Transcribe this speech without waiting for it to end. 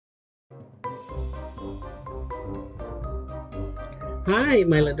Hi,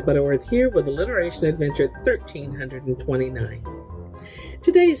 Linda Butterworth here with Alliteration Adventure 1329.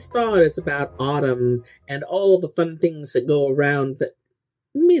 Today's thought is about autumn and all the fun things that go around that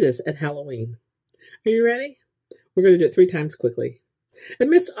meet us at Halloween. Are you ready? We're going to do it 3 times quickly.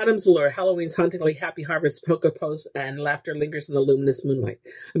 Amidst autumn's allure, Halloween's hauntingly happy harvest, hocus-pocus, and laughter lingers in the luminous moonlight.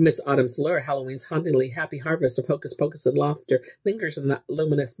 Amidst autumn's allure, Halloween's hauntingly happy harvest of hocus-pocus and laughter lingers in the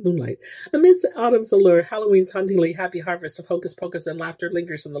luminous moonlight. Amidst autumn's allure, Halloween's hauntingly happy harvest of hocus-pocus and laughter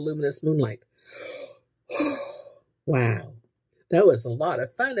lingers in the luminous moonlight. Wow, that was a lot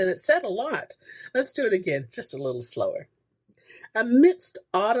of fun, and it said a lot. Let's do it again, just a little slower. Amidst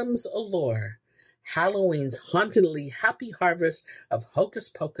autumn's allure, Halloween's hauntingly happy harvest of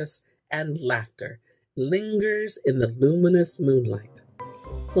hocus-pocus and laughter lingers in the luminous moonlight.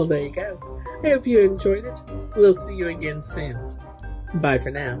 Well, there you go. I hope you enjoyed it. We'll see you again soon. Bye for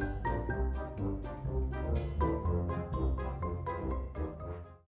now.